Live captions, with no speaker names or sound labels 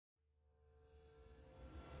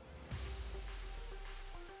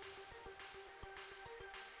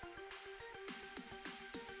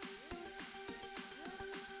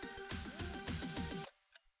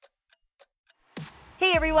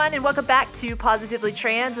Hey everyone, and welcome back to Positively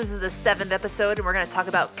Trans. This is the 7th episode, and we're going to talk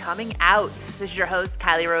about coming out. This is your host,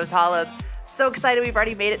 Kylie Rose Holub. So excited we've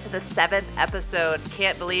already made it to the 7th episode.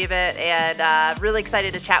 Can't believe it, and really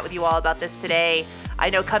excited to chat with you all about this today. I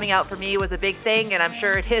know coming out for me was a big thing, and I'm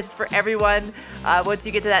sure it is for everyone once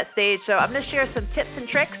you get to that stage. So I'm going to share some tips and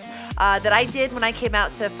tricks that I did when I came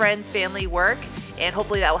out to friends, family, work, and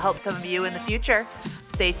hopefully that will help some of you in the future.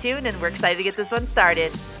 Stay tuned, and we're excited to get this one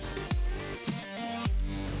started.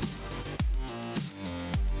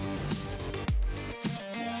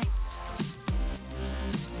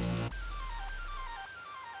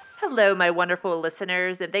 Hello, my wonderful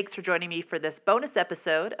listeners, and thanks for joining me for this bonus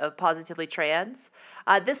episode of Positively Trans.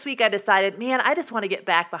 This week I decided, I just want to get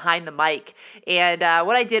back behind the mic. And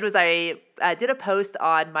what I did was I did a post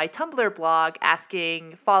on my Tumblr blog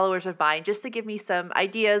asking followers of mine just to give me some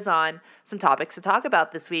ideas on some topics to talk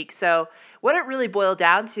about this week. So what it really boiled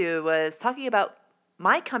down to was talking about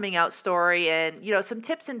my coming out story and, some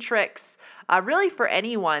tips and tricks really for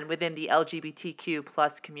anyone within the LGBTQ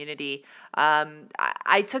plus community.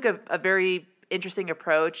 I took a very interesting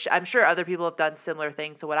approach. I'm sure other people have done similar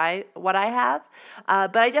things to what I have,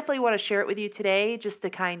 but I definitely want to share it with you today just to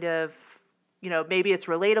kind of, maybe it's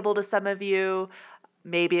relatable to some of you.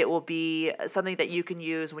 Maybe it will be something that you can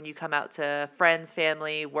use when you come out to friends,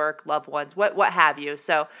 family, work, loved ones, what have you.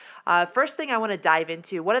 So first thing I want to dive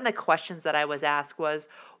into, one of the questions that I was asked was,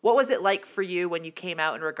 what was it like for you when you came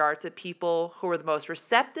out in regard to people who were the most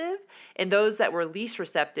receptive and those that were least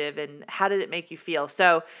receptive, and how did it make you feel?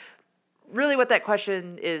 So really what that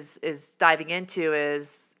question is diving into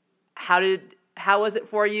is, how was it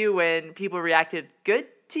for you when people reacted good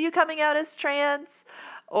to you coming out as trans?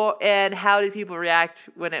 And how did people react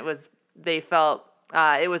when they felt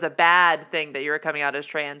it was a bad thing that you were coming out as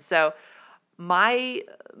trans? So my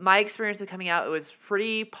experience of coming out, it was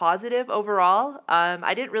pretty positive overall.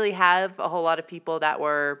 I didn't really have a whole lot of people that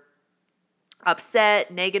were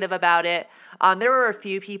upset, negative about it. There were a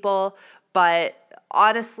few people, but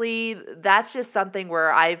honestly, that's just something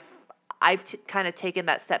where I've kind of taken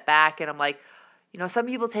that step back, and I'm like, some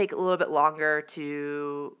people take a little bit longer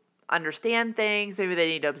to understand things. Maybe they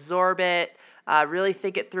need to absorb it, really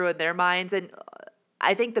think it through in their minds. And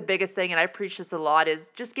I think the biggest thing, and I preach this a lot,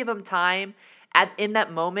 is just give them time. In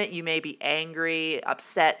that moment, you may be angry,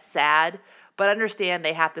 upset, sad, but understand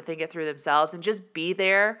they have to think it through themselves, and just be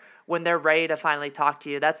there when they're ready to finally talk to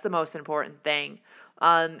you. That's the most important thing.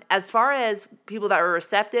 As far as people that were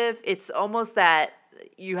receptive, it's almost that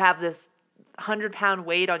you have this 100-pound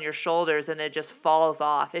weight on your shoulders and it just falls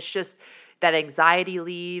off. It's just that anxiety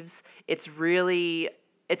leaves. It's a really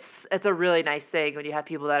nice thing when you have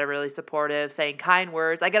people that are really supportive, saying kind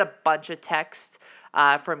words. I get a bunch of texts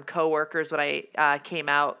from coworkers when I came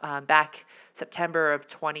out back September of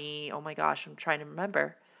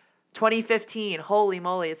 2015. Holy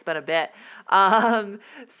moly, it's been a bit.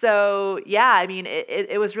 So yeah, I mean,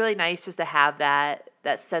 it was really nice just to have that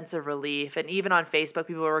sense of relief. And even on Facebook,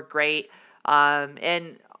 people were great.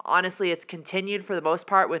 And honestly, it's continued for the most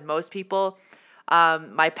part with most people.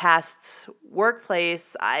 My past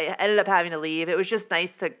workplace, I ended up having to leave. It was just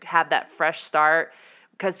nice to have that fresh start,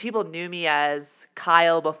 because people knew me as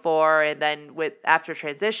Kyle before, and then after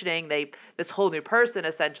transitioning, this whole new person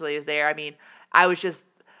essentially is there. I mean, I was just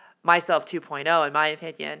myself 2.0 in my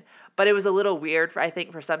opinion, but it was a little weird I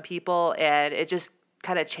think for some people, and it just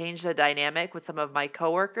kind of changed the dynamic with some of my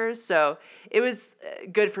coworkers. So it was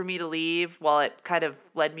good for me to leave while it kind of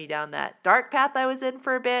led me down that dark path I was in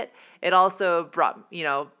for a bit. It also brought,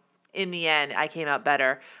 in the end, I came out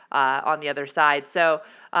better on the other side. So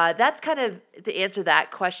that's kind of to answer that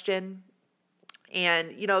question. And,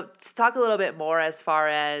 to talk a little bit more as far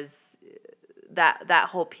as that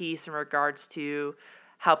whole piece in regards to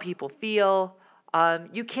how people feel.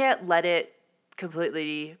 You can't let it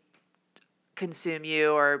completely consume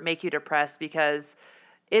you or make you depressed, because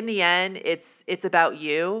in the end, it's about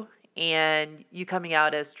you and you coming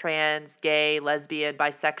out as trans, gay, lesbian,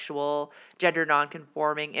 bisexual, gender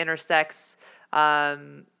nonconforming, intersex.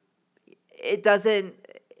 It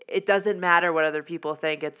doesn't matter what other people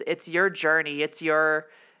think. It's your journey. It's your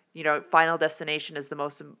final destination is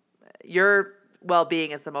your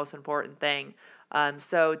well-being is the most important thing.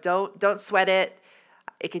 So don't sweat it.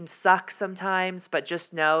 It can suck sometimes, but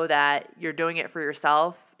just know that you're doing it for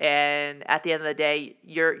yourself. And at the end of the day,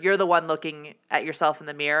 you're the one looking at yourself in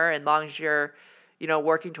the mirror. And as long as you're,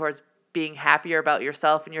 working towards being happier about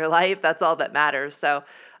yourself in your life, that's all that matters. So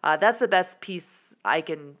that's the best piece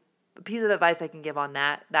of advice I can give on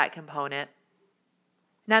that component.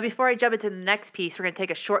 Now, before I jump into the next piece, we're going to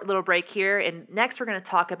take a short little break here. And next, we're going to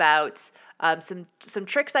talk about some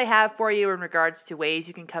tricks I have for you in regards to ways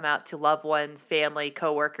you can come out to loved ones, family,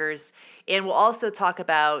 coworkers, and we'll also talk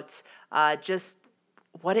about just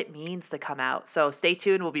what it means to come out. So stay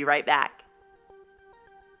tuned. We'll be right back.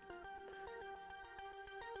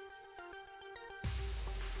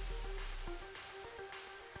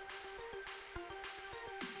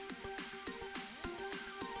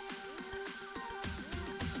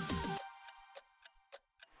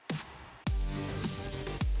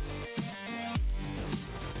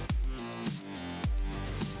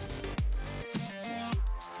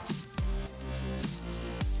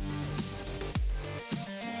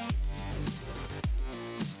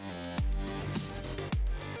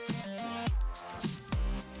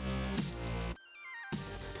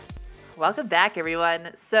 Welcome back,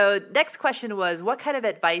 everyone. So, next question was, what kind of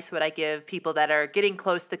advice would I give people that are getting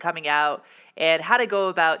close to coming out, and how to go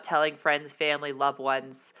about telling friends, family, loved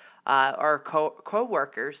ones, or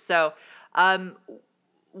co-workers? So, um,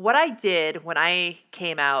 what I did when I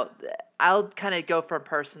came out, I'll kind of go from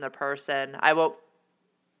person to person. I won't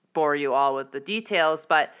bore you all with the details,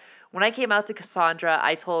 but when I came out to Cassandra,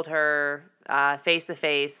 I told her face to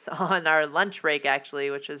face on our lunch break,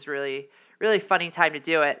 actually, which was really funny time to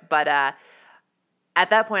do it. But at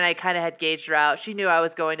that point, I kind of had gauged her out. She knew I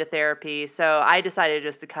was going to therapy, so I decided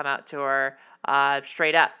just to come out to her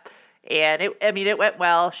straight up. And it went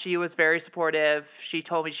well. She was very supportive. She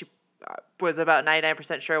told me she was about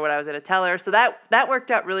 99% sure what I was going to tell her. So that worked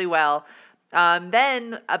out really well.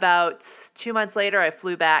 Then about 2 months later, I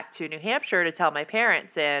flew back to New Hampshire to tell my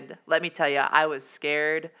parents. And let me tell you, I was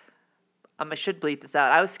scared. I should bleep this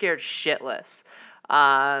out. I was scared shitless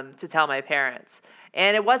to tell my parents.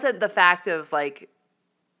 And it wasn't the fact of like,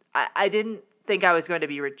 I didn't think I was going to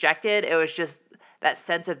be rejected. It was just that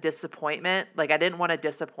sense of disappointment. Like I didn't want to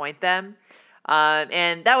disappoint them.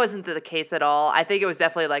 And that wasn't the case at all. I think it was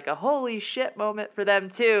definitely like a holy shit moment for them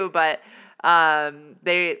too. But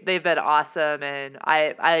they've been awesome. And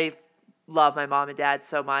I love my mom and dad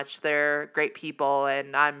so much. They're great people.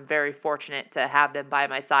 And I'm very fortunate to have them by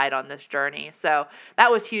my side on this journey. So that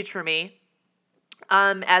was huge for me.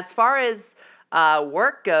 As far as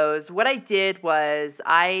work goes, what I did was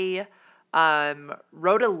I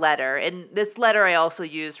wrote a letter, and this letter I also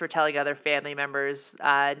used for telling other family members,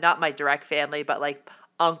 not my direct family, but like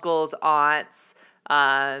uncles, aunts,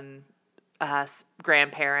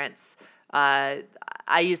 grandparents. I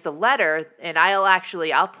used a letter, and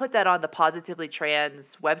I'll put that on the Positively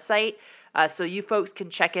Trans website. So you folks can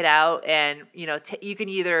check it out, and you can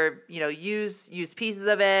either use pieces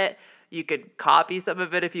of it. You could copy some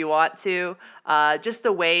of it if you want to. Just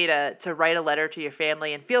a way to write a letter to your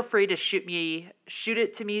family, and feel free to shoot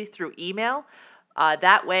it to me through email.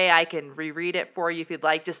 That way I can reread it for you if you'd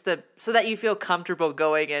like, so that you feel comfortable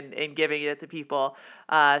going and giving it to people.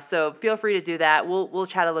 So feel free to do that. We'll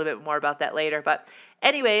chat a little bit more about that later. But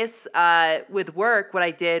anyways, with work, what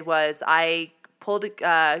I did was I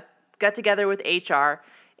got together with HR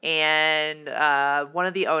and one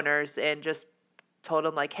of the owners, and just told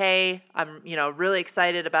him like, hey, I'm, really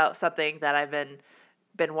excited about something that I've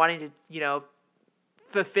been wanting to,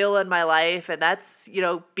 fulfill in my life. And that's,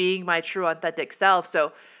 being my true authentic self.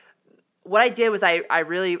 So what I did was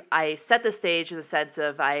I set the stage in the sense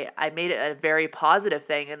of I made it a very positive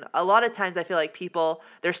thing. And a lot of times I feel like people,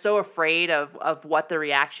 they're so afraid of what the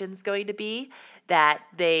reaction's going to be that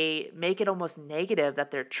they make it almost negative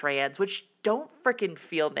that they're trans, which don't freaking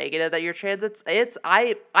feel negative that you're trans.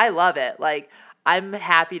 I love it. Like, I'm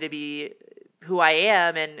happy to be who I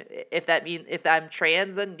am, and if I'm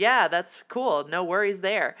trans, then yeah, that's cool. No worries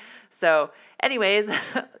there. So anyways,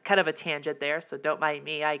 kind of a tangent there, so don't mind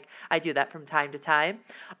me. I do that from time to time.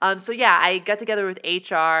 So yeah, I got together with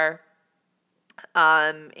HR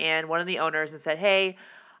and one of the owners and said, hey,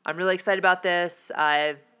 I'm really excited about this.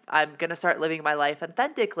 I'm going to start living my life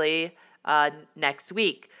authentically next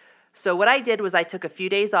week. So what I did was I took a few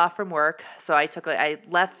days off from work. So I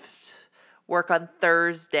left work on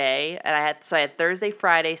Thursday, and I had Thursday,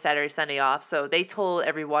 Friday, Saturday, Sunday off. So they told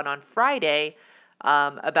everyone on Friday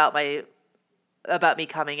about me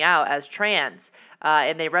coming out as trans,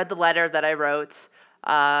 and they read the letter that I wrote,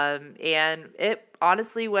 and it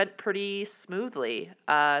honestly went pretty smoothly.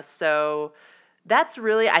 So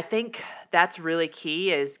I think that's really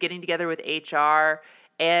key, is getting together with HR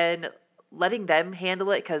and letting them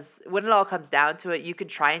handle it, because when it all comes down to it, you can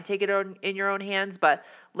try and take it in your own hands, but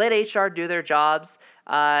let HR do their jobs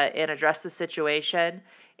and address the situation.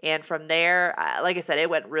 And from there, like I said, it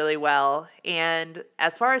went really well. And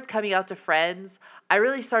as far as coming out to friends, I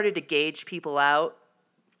really started to gauge people out.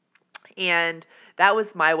 And that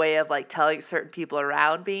was my way of like telling certain people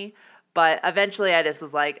around me. But eventually I just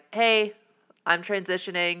was like, hey, I'm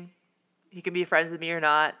transitioning. You can be friends with me or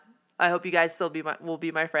not. I hope you guys still will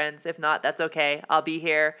be my friends. If not, that's okay. I'll be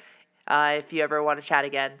here if you ever want to chat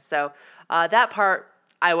again. So that part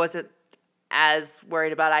I wasn't as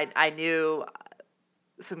worried about. I knew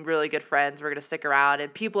some really good friends were going to stick around,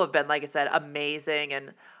 and people have been, like I said, amazing.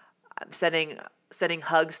 And I'm sending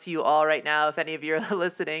hugs to you all right now if any of you are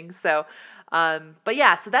listening. So, but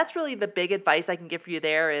yeah, so that's really the big advice I can give for you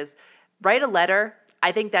there is write a letter.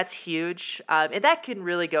 I think that's huge, and that can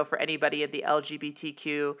really go for anybody in the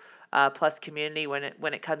LGBTQ plus community when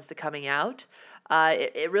it comes to coming out.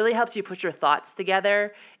 It really helps you put your thoughts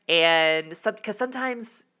together, and because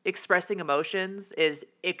sometimes expressing emotions is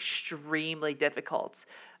extremely difficult.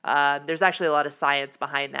 There's actually a lot of science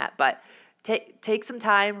behind that, but take some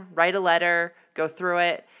time, write a letter, go through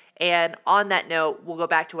it. And on that note, we'll go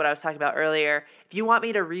back to what I was talking about earlier. If you want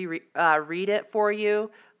me to read it for you,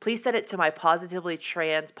 please send it to my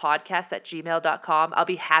positivelytranspodcast@gmail.com. I'll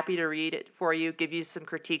be happy to read it for you, give you some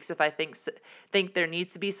critiques if I think there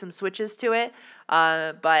needs to be some switches to it.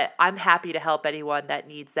 But I'm happy to help anyone that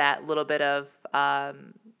needs that little bit of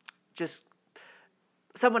just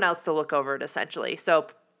someone else to look over it, essentially. So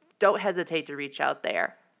don't hesitate to reach out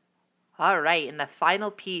there. All right, and the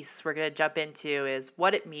final piece we're going to jump into is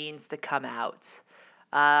what it means to come out.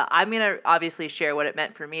 I'm going to obviously share what it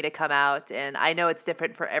meant for me to come out, and I know it's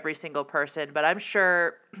different for every single person, but I'm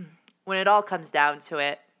sure when it all comes down to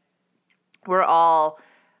it, we're all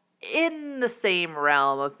in the same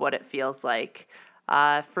realm of what it feels like.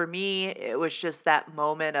 For me, it was just that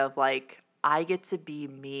moment of like, I get to be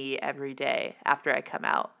me every day after I come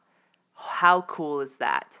out. How cool is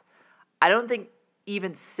that? I don't think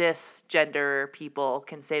even cisgender people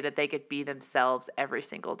can say that they could be themselves every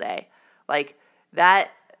single day. Like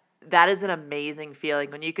that is an amazing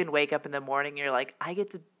feeling when you can wake up in the morning and you're like, I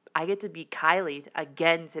get to be Kylie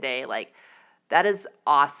again today. Like that is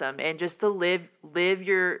awesome. And just to live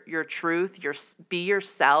your truth, be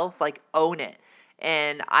yourself, like own it.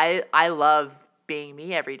 And I love being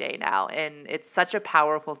me every day now, and it's such a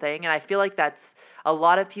powerful thing. And I feel like that's a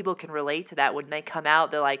lot of people can relate to that when they come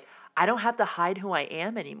out. They're like, I don't have to hide who I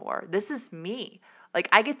am anymore. This is me. Like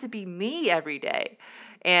I get to be me every day.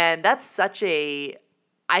 And that's I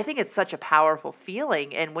think it's such a powerful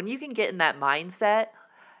feeling. And when you can get in that mindset,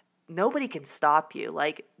 nobody can stop you.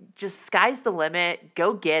 Like just sky's the limit.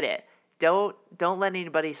 Go get it. Don't let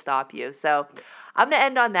anybody stop you. So I'm going to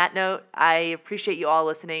end on that note. I appreciate you all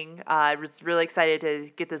listening. I was really excited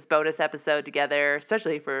to get this bonus episode together,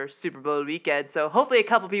 especially for Super Bowl weekend. So hopefully a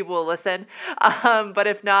couple people will listen. But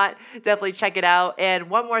if not, definitely check it out. And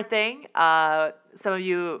one more thing, some of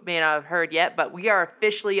you may not have heard yet, but we are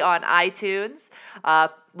officially on iTunes.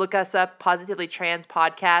 Look us up, Positively Trans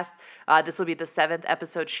Podcast. This will be the 7th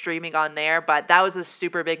episode streaming on there, but that was a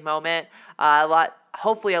super big moment.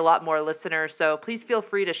 Hopefully a lot more listeners. So please feel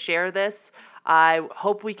free to share this. I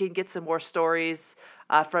hope we can get some more stories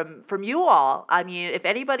from you all. I mean, if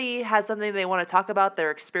anybody has something they want to talk about,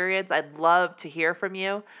 their experience, I'd love to hear from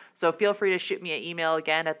you. So feel free to shoot me an email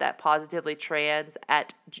again at that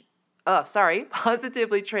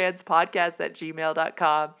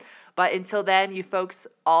positivelytranspodcast@gmail.com. But until then, you folks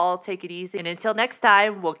all take it easy. And until next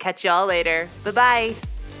time, we'll catch y'all later. Bye-bye.